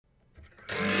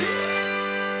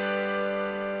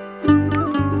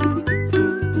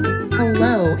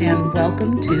Hello, and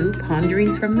welcome to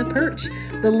Ponderings from the Perch,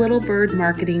 the Little Bird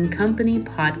Marketing Company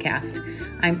podcast.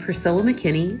 I'm Priscilla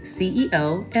McKinney,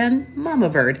 CEO and Mama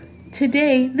Bird.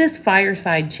 Today, this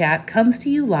fireside chat comes to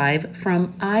you live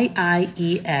from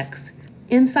IIEX,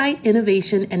 Insight,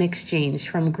 Innovation, and Exchange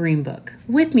from Greenbook.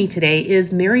 With me today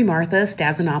is Mary Martha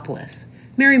Stasinopoulos.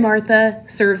 Mary Martha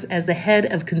serves as the head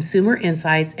of consumer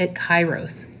insights at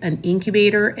Kairos, an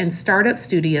incubator and startup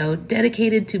studio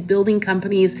dedicated to building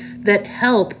companies that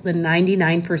help the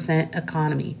 99%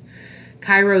 economy.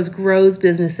 Kairos grows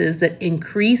businesses that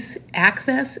increase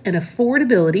access and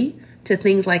affordability to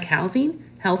things like housing,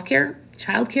 healthcare,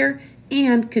 childcare,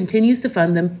 and continues to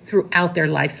fund them throughout their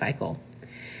life cycle.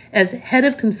 As head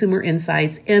of consumer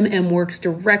insights, works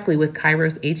directly with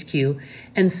Kairos HQ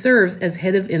and serves as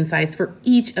head of insights for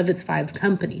each of its 5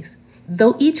 companies.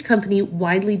 Though each company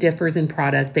widely differs in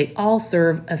product, they all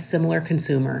serve a similar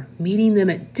consumer, meeting them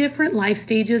at different life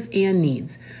stages and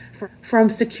needs. From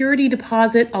security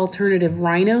deposit alternative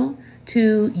Rhino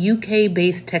to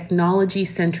UK-based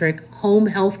technology-centric home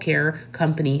healthcare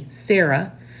company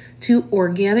Sarah to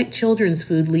organic children's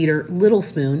food leader Little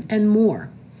Spoon and more.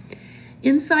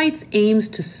 Insights aims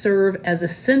to serve as a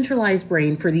centralized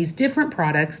brain for these different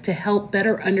products to help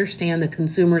better understand the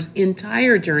consumer's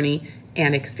entire journey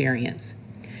and experience.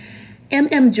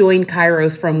 Joined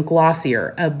Kairos from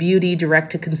Glossier, a beauty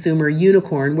direct-to-consumer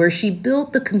unicorn, where she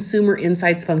built the consumer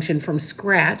insights function from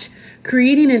scratch,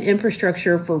 creating an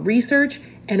infrastructure for research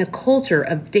and a culture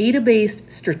of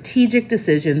data-based strategic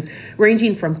decisions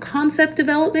ranging from concept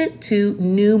development to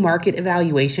new market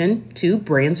evaluation to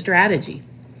brand strategy.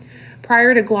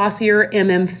 Prior to Glossier,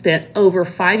 spent over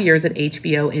 5 years at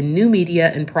HBO in new media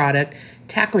and product,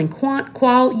 tackling quant,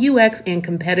 qual, UX, and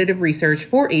competitive research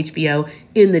for HBO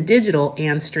in the digital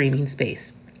and streaming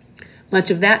space. Much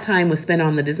of that time was spent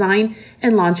on the design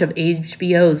and launch of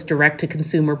HBO's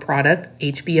direct-to-consumer product,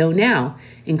 HBO Now,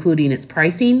 including its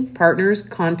pricing, partners,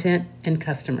 content, and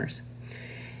customers.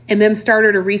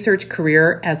 Started a research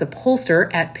career as a pollster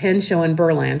at Penn Show in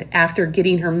Berland after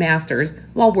getting her master's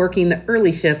while working the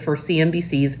early shift for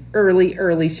CNBC's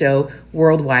early show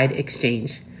Worldwide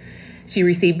Exchange. She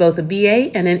received both a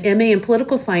BA and an MA in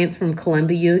political science from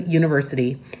Columbia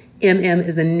University.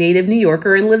 Is a native New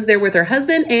Yorker and lives there with her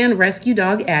husband and rescue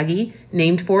dog Aggie,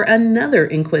 named for another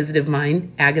inquisitive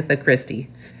mind, Agatha Christie.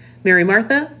 Mary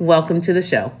Martha, welcome to the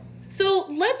show. So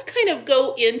let's kind of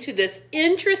go into this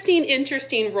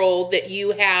interesting role that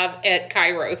you have at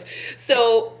Kairos.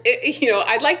 So,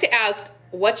 I'd like to ask,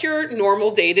 what's your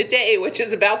normal day-to-day, which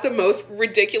is about the most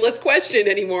ridiculous question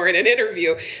anymore in an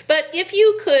interview. But if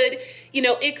you could,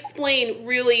 explain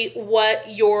really what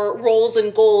your roles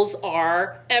and goals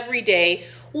are every day,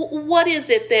 what is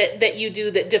it that you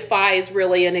do that defies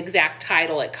really an exact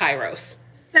title at Kairos?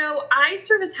 So I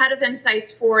serve as head of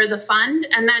insights for the fund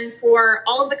and then for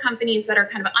all of the companies that are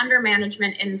kind of under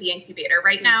management in the incubator.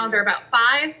 Right now, there are about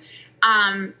 5,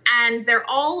 and they're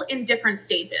all in different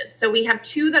stages. So we have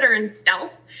 2 that are in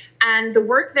stealth, and the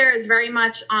work there is very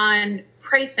much on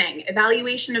pricing,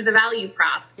 evaluation of the value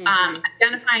prop,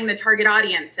 identifying the target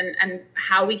audience and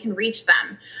how we can reach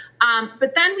them.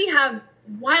 But then we have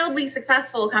wildly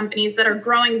successful companies that are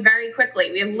growing very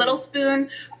quickly. We have Little Spoon,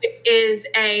 which is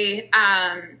a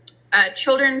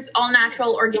children's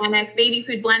all-natural organic baby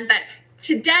food blend that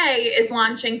today is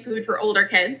launching food for older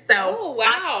kids. So,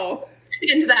 wow.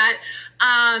 Into that.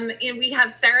 And we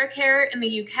have Sarah Care in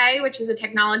the UK, which is a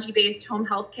technology-based home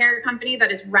healthcare company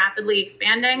that is rapidly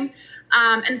expanding.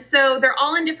 And so they're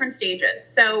all in different stages.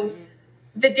 So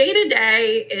the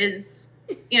day-to-day is,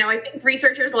 I think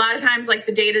researchers a lot of times like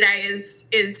the day-to-day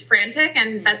is frantic,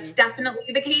 and that's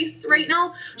definitely the case right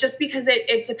now, just because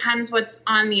it depends what's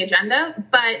on the agenda.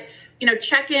 But,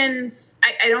 check-ins,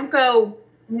 I don't go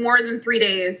more than 3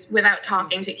 days without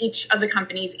talking to each of the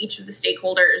companies, each of the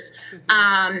stakeholders.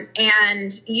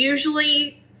 And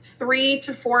usually 3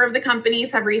 to 4 of the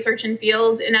companies have research in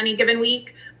field in any given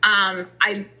week.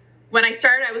 When I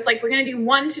started, I was like, we're going to do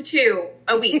 1 to 2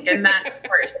 a week. And that, of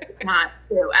course, is not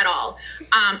true at all.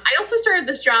 I also started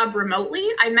this job remotely.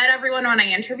 I met everyone when I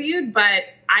interviewed, but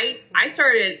I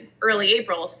started early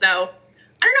April. So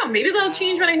I don't know, maybe they'll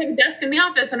change when I have a desk in the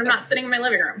office and I'm not sitting in my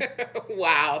living room.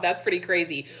 Wow, that's pretty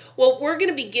crazy. Well, we're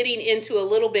going to be getting into a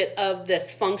little bit of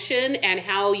this function and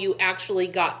how you actually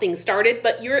got things started,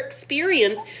 but your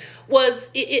experience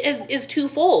is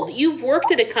twofold. You've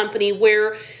worked at a company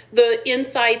where the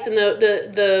insights and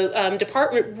the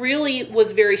department really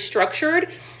was very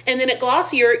structured, and then at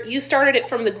Glossier, you started it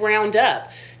from the ground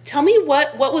up. Tell me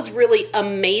what was really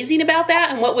amazing about that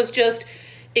and what was just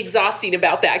exhausting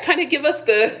about that. Kind of give us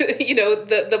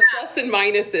the plus and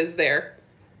minuses there.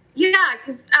 Yeah,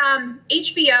 because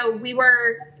HBO, we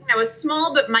were a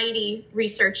small but mighty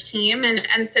research team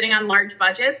and sitting on large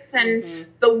budgets, and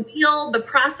the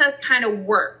process kind of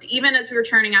worked. Even as we were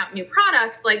churning out new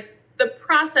products, like the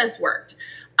process worked.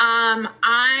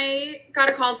 I got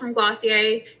a call from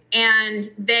Glossier, and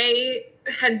they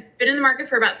had been in the market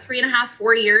for about 3.5,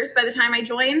 4 years by the time I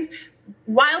joined.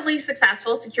 Wildly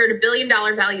successful, secured $1 billion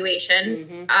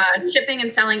valuation, shipping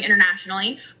and selling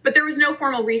internationally, but there was no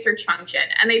formal research function.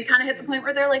 And they kind of hit the point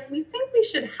where they're like, we think we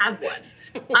should have one.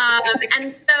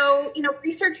 And so,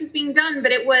 research was being done,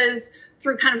 but it was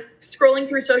through kind of scrolling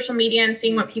through social media and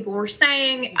seeing what people were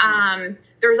saying.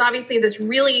 There was obviously this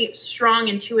really strong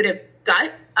intuitive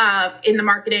gut in the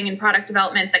marketing and product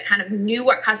development that kind of knew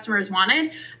what customers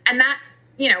wanted. And that,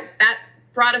 that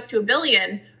brought us to $1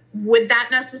 billion. Would that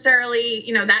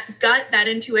necessarily, that gut, that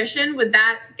intuition, would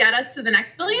that get us to the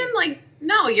next billion? Like,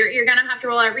 no, you're going to have to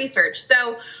roll out research.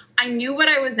 So I knew what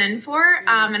I was in for,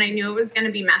 and I knew it was going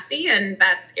to be messy, and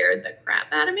that scared the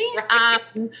crap out of me.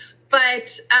 Right.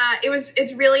 But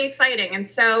it's really exciting. And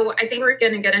so I think we're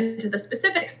going to get into the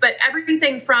specifics, but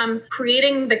everything from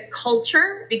creating the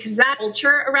culture, because that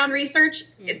culture around research,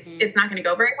 it's not going to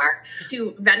go very far,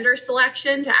 to vendor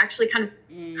selection, to actually kind of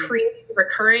create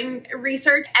recurring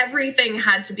research. Everything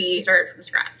had to be started from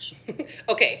scratch.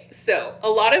 Okay. So a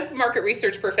lot of market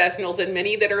research professionals, and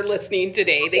many that are listening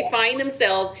today, they find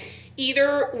themselves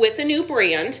either with a new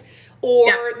brand,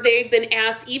 or they've been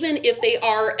asked, even if they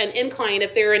are an end client,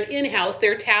 if they're an in-house,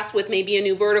 they're tasked with maybe a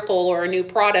new vertical or a new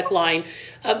product line.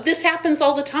 This happens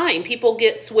all the time. People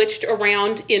get switched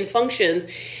around in functions.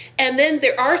 And then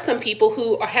there are some people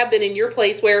who have been in your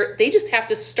place where they just have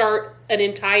to start an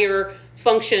entire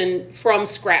function from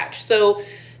scratch. So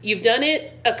you've done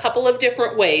it a couple of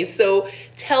different ways. So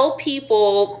tell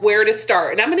people where to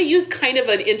start. And I'm going to use kind of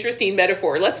an interesting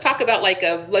metaphor. Let's talk about like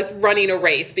running a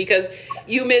race, because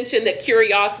you mentioned that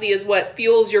curiosity is what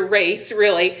fuels your race,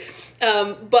 really.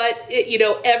 But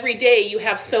every day you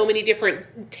have so many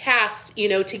different tasks,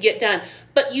 to get done.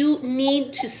 But you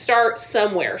need to start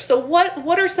somewhere. So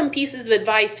what are some pieces of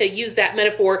advice, to use that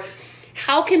metaphor?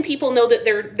 How can people know that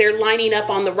they're lining up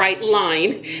on the right line,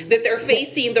 that they're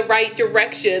facing the right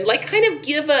direction? Like, kind of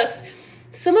give us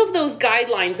some of those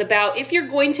guidelines about, if you're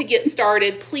going to get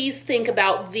started, please think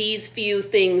about these few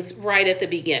things right at the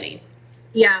beginning.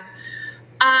 Yeah.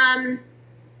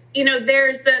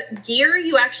 There's the gear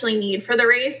you actually need for the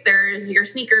race. There's your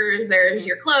sneakers, there's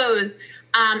your clothes.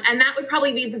 And that would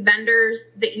probably be the vendors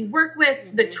that you work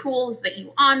with, the tools that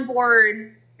you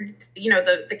onboard,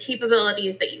 the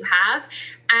capabilities that you have.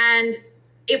 And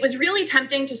it was really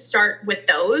tempting to start with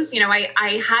those.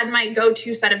 I had my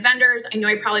go-to set of vendors. I knew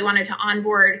I probably wanted to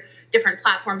onboard different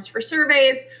platforms for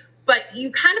surveys, but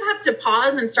you kind of have to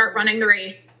pause and start running the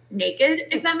race naked,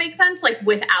 if that makes sense, like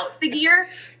without the gear.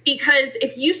 Because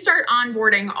if you start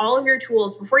onboarding all of your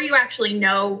tools before you actually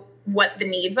know what the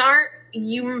needs are,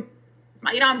 you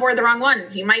might onboard the wrong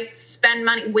ones. You might spend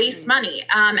money, waste money.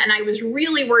 And I was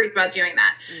really worried about doing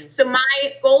that. So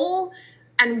my goal,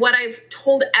 and what I've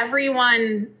told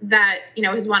everyone that,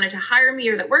 has wanted to hire me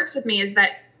or that works with me, is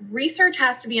that research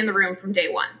has to be in the room from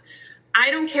day one. I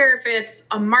don't care if it's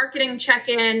a marketing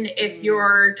check-in, if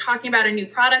you're talking about a new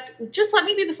product, just let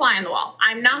me be the fly on the wall.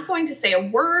 I'm not going to say a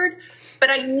word, but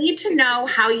I need to know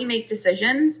how you make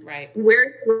decisions, right,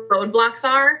 where the roadblocks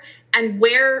are, and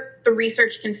where the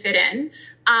research can fit in.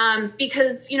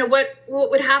 Because,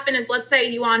 what would happen is, let's say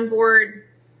you onboard,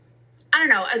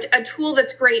 a tool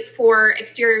that's great for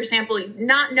exterior sampling,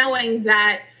 not knowing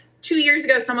that 2 years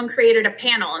ago someone created a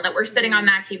panel and that we're sitting on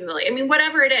that capability. I mean,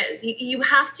 whatever it is, you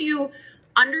have to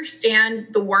understand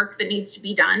the work that needs to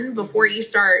be done before you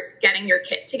start getting your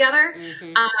kit together.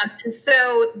 And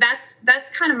so that's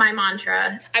kind of my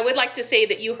mantra. I would like to say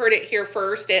that you heard it here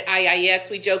first at IIEX.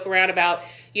 We joke around about,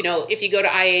 if you go to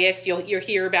IIEX, you'll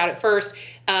hear about it first.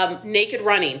 Naked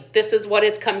running. This is what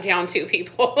it's come down to,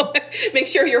 people. Make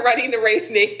sure you're running the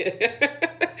race naked.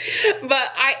 But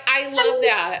I love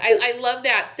that. I love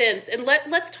that sense. And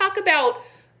let's talk about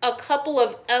a couple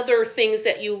of other things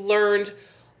that you learned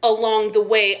along the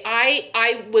way.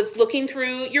 I was looking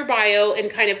through your bio and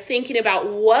kind of thinking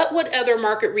about what would other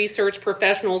market research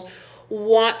professionals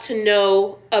want to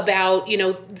know about,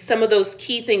 some of those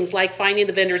key things like finding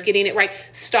the vendors, getting it right,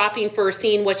 stopping first,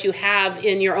 seeing what you have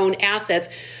in your own assets.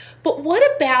 But what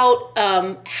about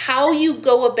how you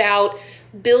go about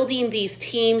building these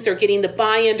teams or getting the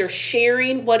buy-in or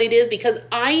sharing what it is? Because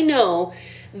I know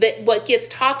that what gets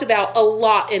talked about a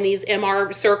lot in these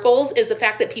MR circles is the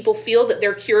fact that people feel that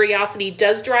their curiosity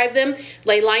does drive them.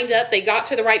 They lined up, they got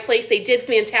to the right place, they did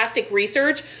fantastic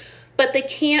research, but they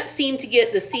can't seem to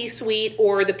get the C-suite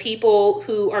or the people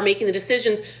who are making the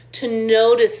decisions to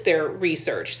notice their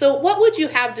research. So what would you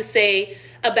have to say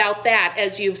about that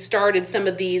as you've started some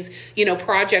of these,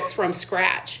 projects from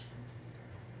scratch?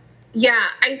 Yeah,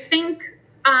 I think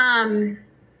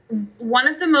one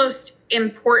of the most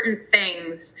important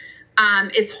things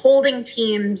is holding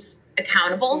teams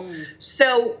accountable.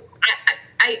 So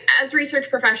I, as research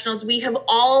professionals, we have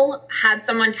all had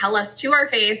someone tell us to our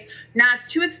face, "Nah,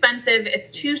 it's too expensive.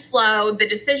 It's too slow. The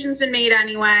decision's been made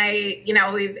anyway.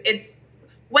 It's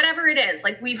whatever it is."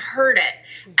 Like, we've heard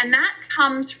it. And that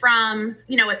comes from,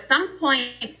 at some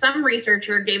point, some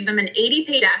researcher gave them an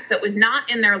 80-page deck that was not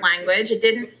in their language. It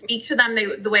didn't speak to them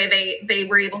the way they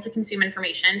were able to consume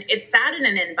information. It sat in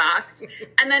an inbox,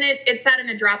 and then it sat in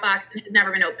a Dropbox and has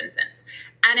never been opened since.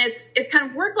 And it's kind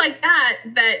of work like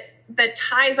that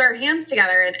ties our hands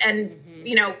together. And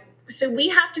so we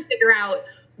have to figure out,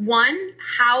 one,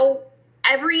 how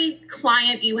every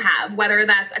client you have, whether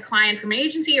that's a client from an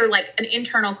agency or like an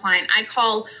internal client, I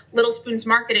call Little Spoon's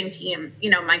marketing team,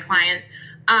 my client,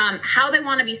 how they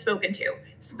want to be spoken to.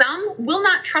 Some will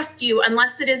not trust you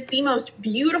unless it is the most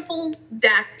beautiful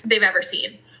deck they've ever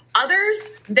seen.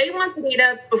 Others, they want the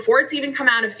data before it's even come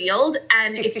out of field.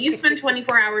 And if you spend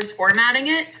 24 hours formatting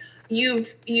it,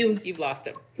 you've lost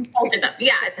them. Faulted them.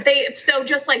 Yeah. So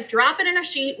just like drop it in a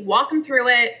sheet, walk them through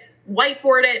it,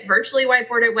 whiteboard it, virtually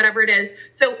whiteboard it, whatever it is.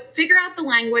 So figure out the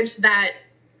language that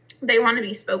they want to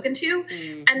be spoken to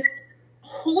and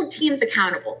hold teams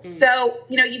accountable. So,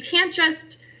 you can't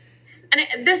just,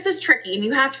 this is tricky and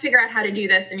you have to figure out how to do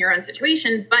this in your own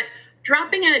situation, but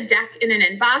dropping a deck in an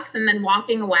inbox and then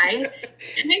walking away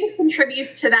kind of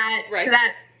contributes to that, right, to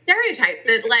that stereotype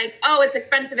that like, oh, it's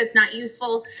expensive, it's not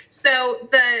useful. So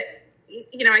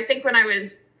I think when I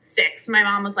was 6, my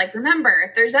mom was like, remember,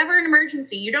 if there's ever an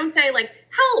emergency, you don't say like,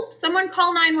 help, someone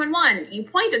call 911. You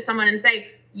point at someone and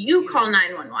say, you call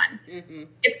 911.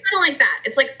 It's kind of like that.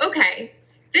 It's like, okay,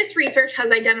 this research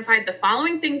has identified the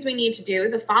following things we need to do,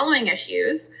 the following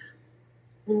issues.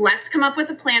 Let's come up with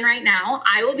a plan right now.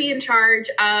 I will be in charge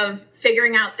of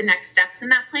figuring out the next steps in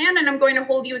that plan, and I'm going to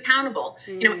hold you accountable.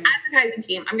 Advertising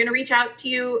team, I'm going to reach out to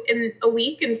you in a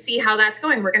week and see how that's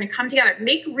going. We're going to come together,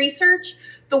 make research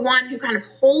the one who kind of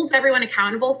holds everyone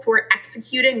accountable for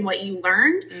executing what you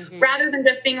learned, rather than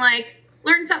just being like,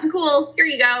 learn something cool, here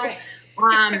you go.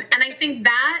 Right. And I think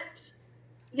that,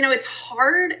 it's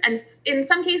hard, and in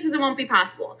some cases it won't be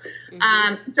possible.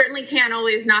 Certainly can't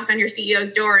always knock on your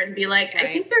CEO's door and be like, I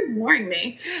think they're ignoring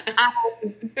me.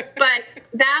 But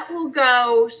that will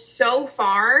go so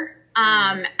far.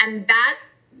 And that,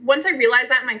 once I realized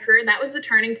that in my career, that was the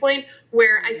turning point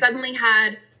where I suddenly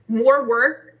had more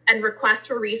work and requests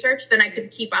for research than I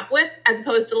could keep up with, as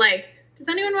opposed to like, does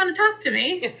anyone want to talk to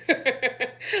me?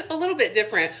 A little bit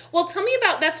different. Well, tell me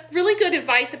that's really good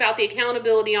advice about the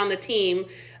accountability on the team.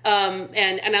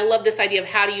 And I love this idea of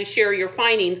how do you share your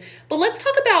findings. But let's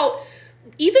talk about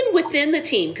even within the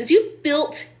team, because you've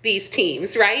built these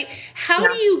teams, right? How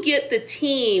do you get the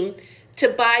team to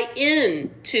buy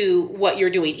in to what you're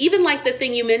doing? Even like the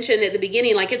thing you mentioned at the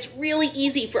beginning, like it's really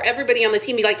easy for everybody on the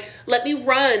team to be like, let me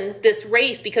run this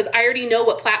race because I already know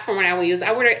what platform I will use.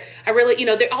 I really,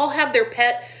 they all have their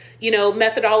pet,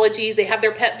 methodologies. They have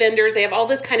their pet vendors. They have all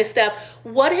this kind of stuff.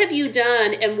 What have you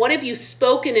done and what have you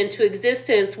spoken into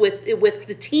existence with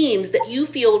the teams that you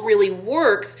feel really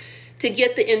works to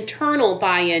get the internal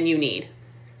buy-in you need?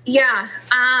 Yeah.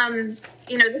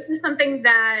 This is something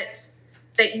that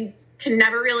you can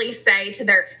never really say to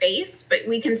their face, but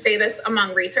we can say this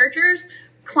among researchers.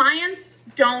 Clients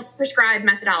don't prescribe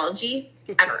methodology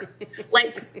ever.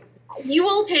 Like, you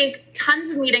will take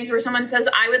tons of meetings where someone says,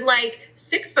 I would like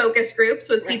 6 focus groups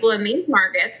with people in these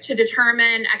markets to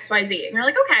determine XYZ. And you're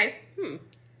like, okay,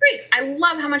 great. I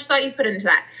love how much thought you put into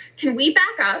that. Can we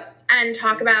back up and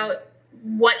talk about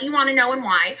what you want to know and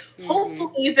why?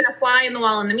 Hopefully you've been a fly in the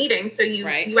wall in the meeting, so you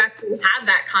actually have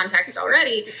that context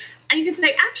already. And you can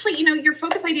say, actually, your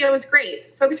focus idea was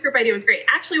great. Focus group idea was great.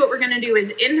 Actually, what we're going to do is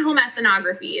in-home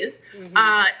ethnographies,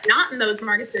 not in those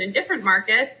markets, but in different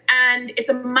markets. And it's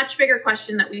a much bigger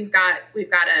question that we've got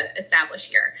to establish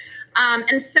here.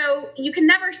 And so you can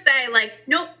never say like,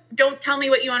 nope, don't tell me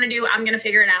what you want to do. I'm going to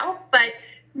figure it out. But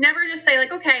never just say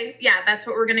like, okay, yeah, that's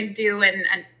what we're going to do. And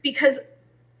because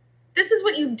this is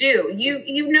what you do.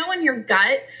 You know in your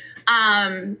gut,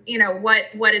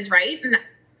 what is right. And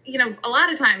a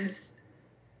lot of times,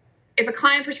 if a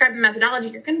client prescribed a methodology,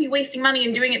 you're going to be wasting money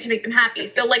and doing it to make them happy.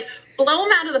 So, like, blow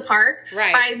them out of the park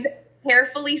by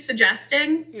carefully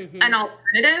suggesting an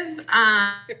alternative.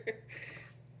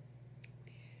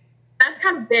 That's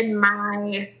kind of been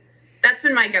my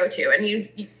go-to.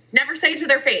 And Never say it to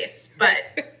their face, but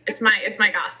it's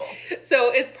my gospel.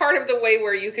 So it's part of the way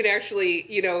where you can actually,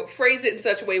 phrase it in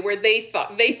such a way where they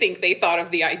think they thought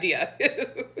of the idea.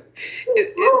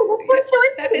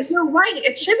 You're right.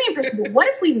 It should be impressive. What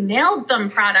if we mailed them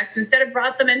products instead of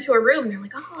brought them into a room? They're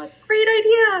like, oh, it's a great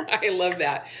idea. I love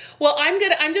that. Well,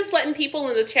 I'm just letting people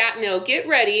in the chat know, get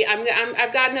ready.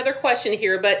 I've got another question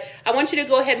here, but I want you to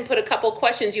go ahead and put a couple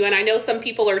questions. And I know some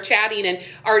people are chatting and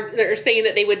are saying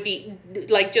that they would be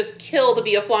like just kill to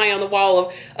be a fly on the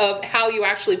wall of how you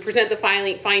actually present the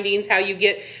findings, how you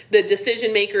get the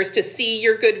decision makers to see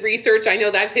your good research. I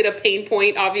know that I've hit a pain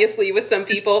point, obviously, with some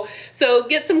people. So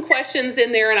get some questions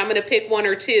in there, and I'm going to pick one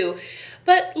or two.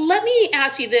 But let me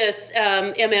ask you this,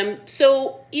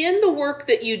 So in the work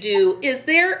that you do, is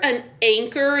there an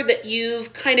anchor that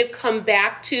you've kind of come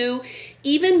back to,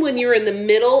 even when you're in the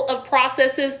middle of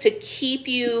processes, to keep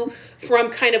you from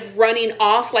kind of running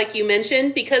off, like you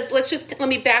mentioned? Because let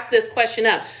me back this question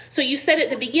up. So you said at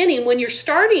the beginning, when you're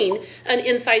starting an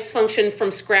insights function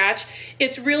from scratch,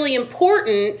 it's really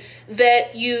important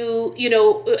that you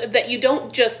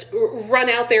don't just run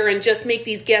out there and just make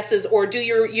these guesses or do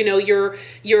your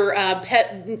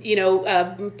pet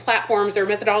platforms or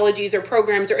methodologies or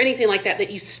programs or anything like that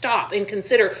you stop and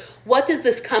consider, what does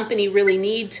this company really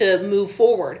need to move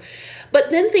forward? But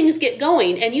then things get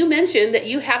going. And you mentioned that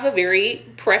you have a very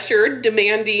pressured,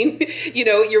 demanding,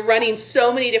 you're running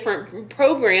so many different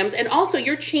programs. And also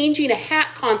you're changing a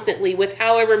hat constantly with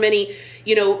however many,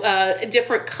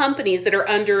 different companies that are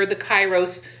under the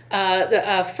Kairos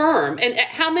firm. And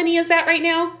how many is that right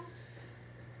now?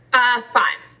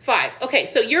 5. Okay,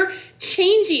 so you're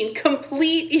changing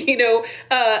complete,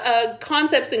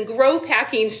 concepts and growth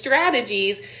hacking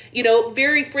strategies,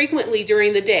 very frequently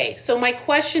during the day. So my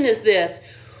question is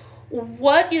this: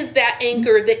 what is that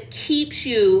anchor that keeps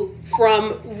you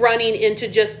from running into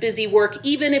just busy work,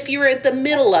 even if you're at the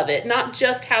middle of it, not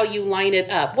just how you line it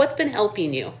up? What's been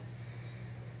helping you?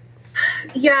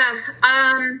 Yeah,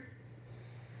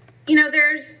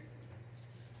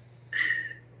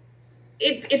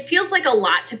 it feels like a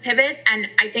lot to pivot, and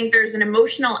I think there's an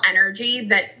emotional energy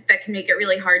that can make it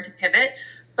really hard to pivot.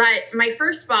 But my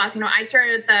first boss, I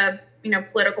started at the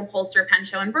political pollster Penn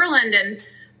Show in Berlin, and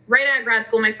right out of grad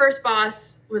school, my first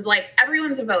boss was like,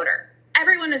 everyone's a voter.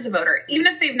 Everyone is a voter, even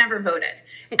if they've never voted.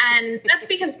 And that's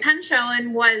because Penn Show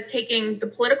was taking the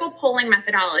political polling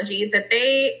methodology that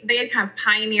they had kind of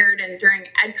pioneered during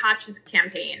Ed Koch's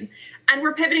campaign, and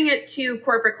we're pivoting it to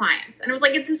corporate clients. And it was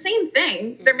like, it's the same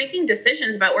thing. They're making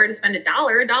decisions about where to spend a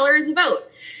dollar is a vote.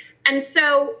 And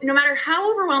so no matter how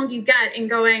overwhelmed you get in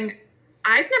going,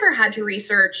 I've never had to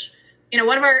research,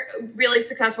 one of our really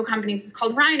successful companies is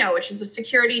called Rhino, which is a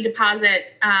security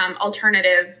deposit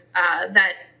alternative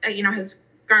that, has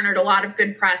garnered a lot of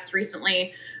good press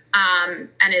recently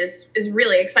and is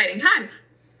really exciting time.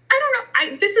 I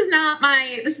don't know. This is not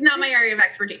my area of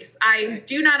expertise. I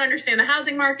do not understand the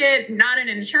housing market, not an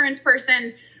insurance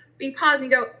person. But you pause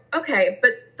and go, okay,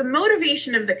 but the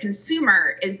motivation of the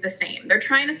consumer is the same. They're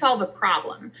trying to solve a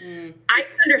problem. I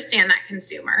can understand that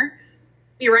consumer.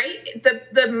 You're right.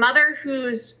 The mother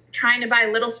who's trying to buy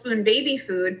Little Spoon baby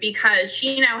food because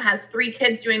she now has 3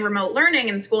 kids doing remote learning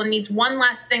in school and needs one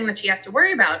less thing that she has to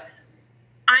worry about.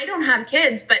 I don't have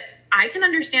kids, but I can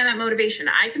understand that motivation.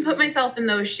 I can put myself in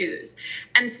those shoes.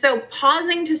 And so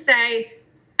pausing to say,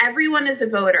 everyone is a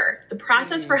voter. The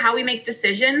process for how we make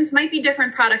decisions might be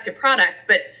different product to product,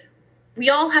 but we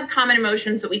all have common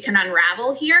emotions that we can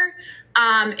unravel here,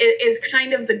 is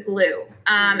kind of the glue.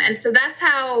 And so that's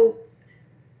how,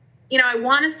 I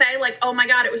want to say like, oh my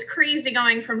God, it was crazy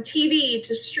going from TV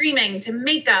to streaming to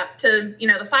makeup to,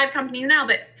 the 5 companies now,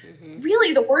 but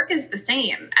really the work is the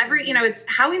same. It's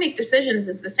how we make decisions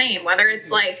is the same, whether it's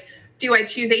like, do I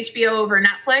choose HBO over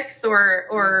Netflix or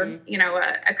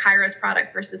a Kairos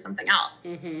product versus something else?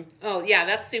 Oh yeah,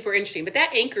 that's super interesting. But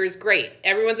that anchor is great.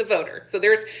 Everyone's a voter. So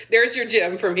there's your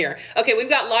gem from here. Okay, we've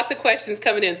got lots of questions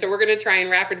coming in, so we're going to try and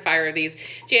rapid fire these.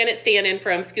 Janet Stanton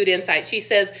from Scoot Insight, she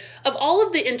says, of all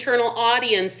of the internal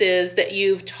audiences that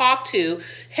you've talked to,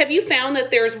 have you found that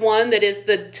there's one that is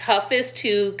the toughest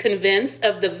to convince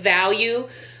of the value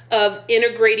of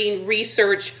integrating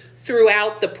research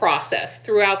throughout the process,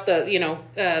 throughout the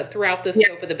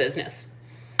scope of the business?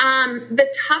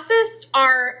 The toughest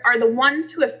are the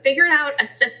ones who have figured out a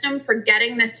system for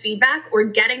getting this feedback or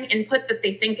getting input that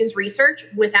they think is research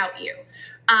without you.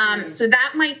 So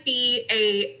that might be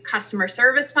a customer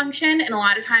service function. And a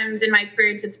lot of times in my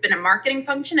experience, it's been a marketing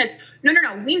function. It's no,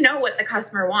 we know what the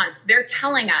customer wants. They're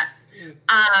telling us,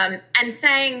 and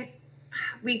saying,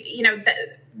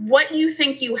 what you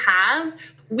think you have,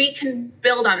 we can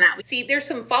build on that. See, there's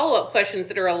some follow-up questions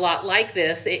that are a lot like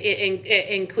this,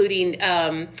 including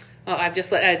I've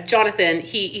just Jonathan.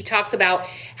 He talks about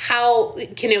how,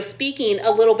 speaking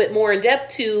a little bit more in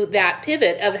depth to that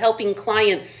pivot of helping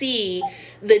clients see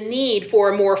the need for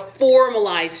a more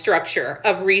formalized structure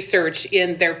of research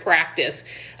in their practice.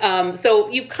 So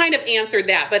you've kind of answered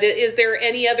that, but is there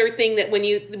any other thing that when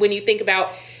you think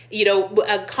about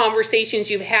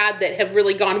conversations you've had that have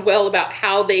really gone well about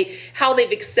how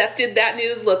they've accepted that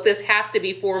news? Look, this has to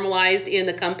be formalized in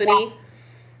the company. Yeah.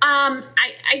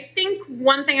 I think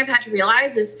one thing I've had to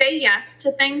realize is say yes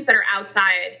to things that are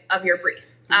outside of your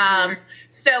brief.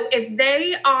 So if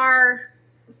they are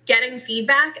getting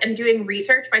feedback and doing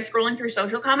research by scrolling through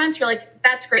social comments, you're like,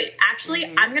 that's great.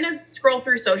 Actually, I'm going to scroll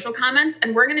through social comments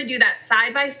and we're going to do that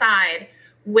side by side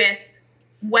with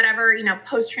whatever,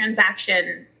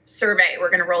 post-transaction survey we're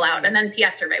going to roll out, and then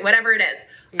PS survey, whatever it is.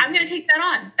 I'm going to take that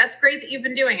on. That's great that you've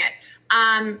been doing it.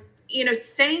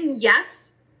 Saying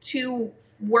yes to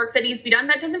work that needs to be done,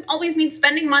 that doesn't always mean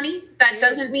spending money. That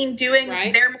doesn't mean doing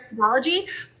their methodology,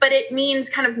 but it means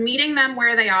kind of meeting them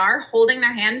where they are, holding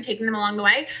their hand, taking them along the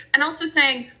way, and also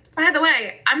saying, by the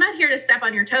way, I'm not here to step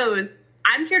on your toes.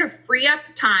 I'm here to free up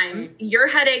time. Your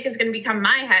headache is going to become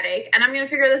my headache, and I'm going to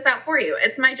figure this out for you.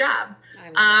 It's my job.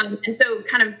 And so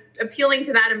kind of appealing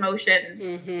to that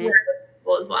emotion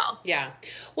as well. Yeah.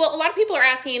 Well, a lot of people are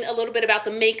asking a little bit about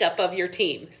the makeup of your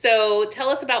team. So tell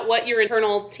us about what your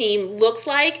internal team looks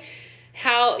like.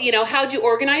 How'd you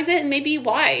organize it, and maybe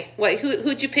why?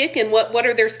 Who'd you pick, and what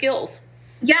are their skills?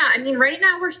 Yeah, right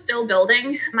now we're still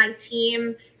building. My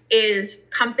team is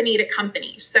company to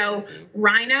company. So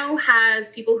Rhino has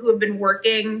people who have been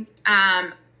working,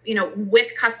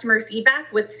 with customer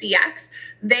feedback with CX.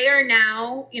 They are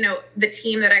now, the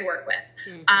team that I work with.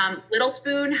 Little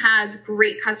Spoon has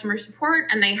great customer support,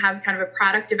 and they have kind of a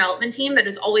product development team that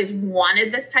has always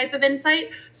wanted this type of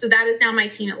insight. So that is now my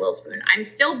team at Little Spoon. I'm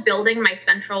still building my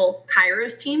central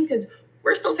Kairos team because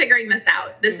we're still figuring this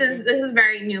out. This is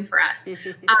very new for us.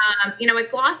 At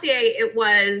Glossier, it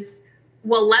was,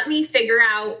 well, let me figure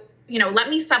out, let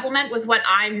me supplement with what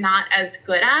I'm not as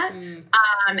good at.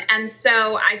 And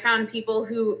so I found people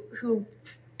who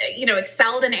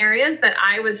excelled in areas that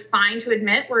I was fine to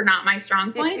admit were not my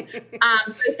strong point. So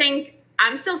I think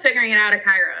I'm still figuring it out at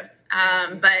Kairos.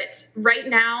 But right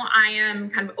now I am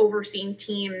kind of overseeing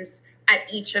teams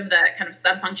at each of the kind of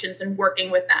sub-functions and working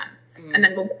with them. And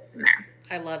then we'll go from there.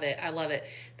 I love it.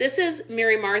 This is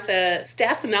Mary Martha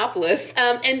Stasinopoulos,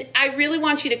 and I really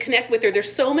want you to connect with her.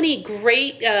 There's so many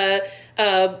great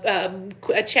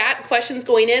chat questions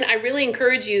going in. I really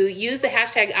encourage you, use the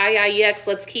hashtag IIEX.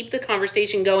 Let's keep the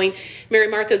conversation going. Mary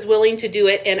Martha's willing to do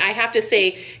it, and I have to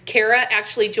say, Kara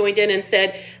actually joined in and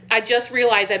said, I just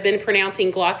realized I've been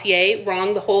pronouncing Glossier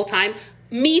wrong the whole time.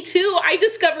 Me too. I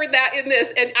discovered that in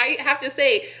this. And I have to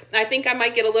say, I think I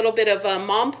might get a little bit of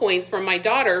mom points from my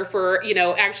daughter for,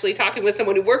 actually talking with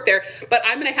someone who worked there. But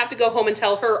I'm going to have to go home and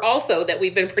tell her also that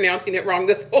we've been pronouncing it wrong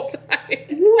this whole time.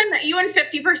 You and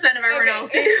 50% of everyone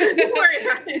else. Don't worry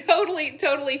about it.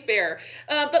 Totally fair.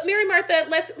 But Mary Martha,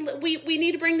 we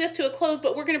need to bring this to a close,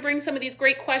 but we're going to bring some of these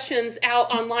great questions out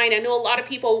online. I know a lot of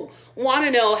people want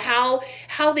to know how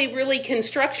they really can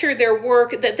structure their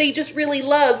work that they just really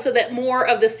love so that more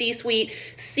of the C-suite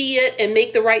see it and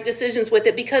make the right decisions with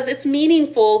it, because it's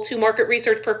meaningful to market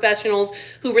research professionals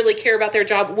who really care about their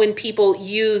job when people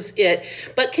use it.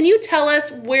 But can you tell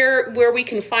us where we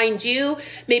can find you?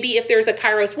 Maybe if there's a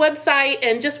Kairos website,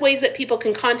 and just ways that people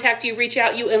can contact you, reach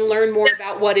out you, and learn more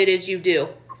about what it is you do.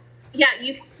 Yeah,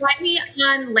 you can find me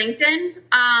on LinkedIn.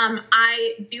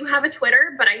 I do have a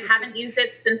Twitter, but I haven't used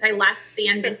it since I left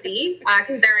CNBC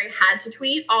because there I had to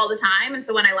tweet all the time. And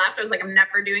so when I left, I was like, I'm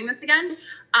never doing this again.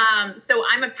 So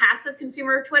I'm a passive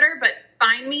consumer of Twitter, but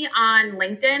find me on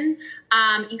LinkedIn.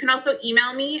 You can also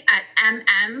email me at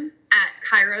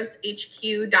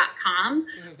mm@kairoshq.com,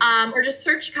 or just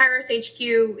search Kairos HQ,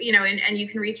 and you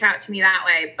can reach out to me that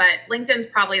way. But LinkedIn's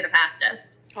probably the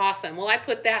fastest. Awesome. Well, I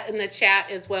put that in the chat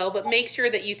as well, but make sure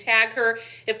that you tag her.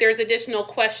 If there's additional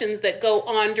questions that go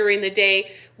on during the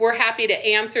day, we're happy to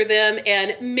answer them.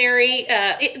 And Mary,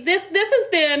 this has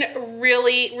been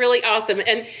really, really awesome.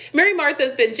 And Mary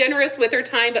Martha's been generous with her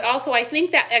time, but also I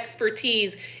think that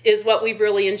expertise is what we've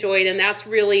really enjoyed. And that's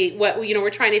really what, we're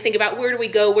trying to think about. Where do we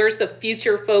go? Where's the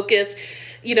future focus?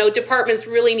 Departments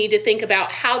really need to think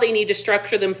about how they need to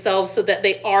structure themselves so that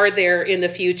they are there in the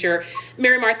future.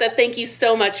 Mary Martha, thank you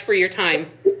so much for your time.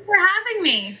 Thanks for having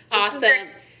me. Awesome.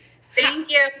 Thank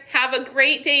you. Have a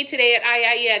great day today at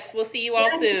IIEX. We'll see you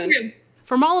all soon.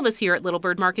 From all of us here at Little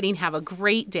Bird Marketing, have a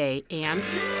great day and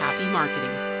happy marketing.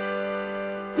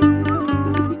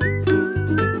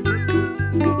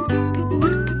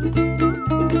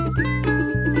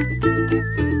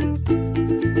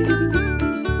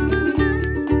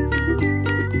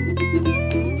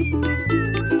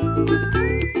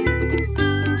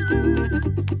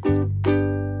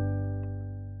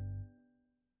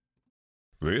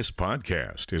 This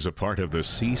podcast is a part of the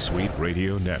C-Suite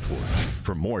Radio Network.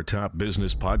 For more top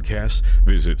business podcasts,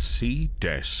 visit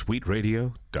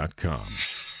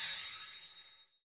c-suiteradio.com.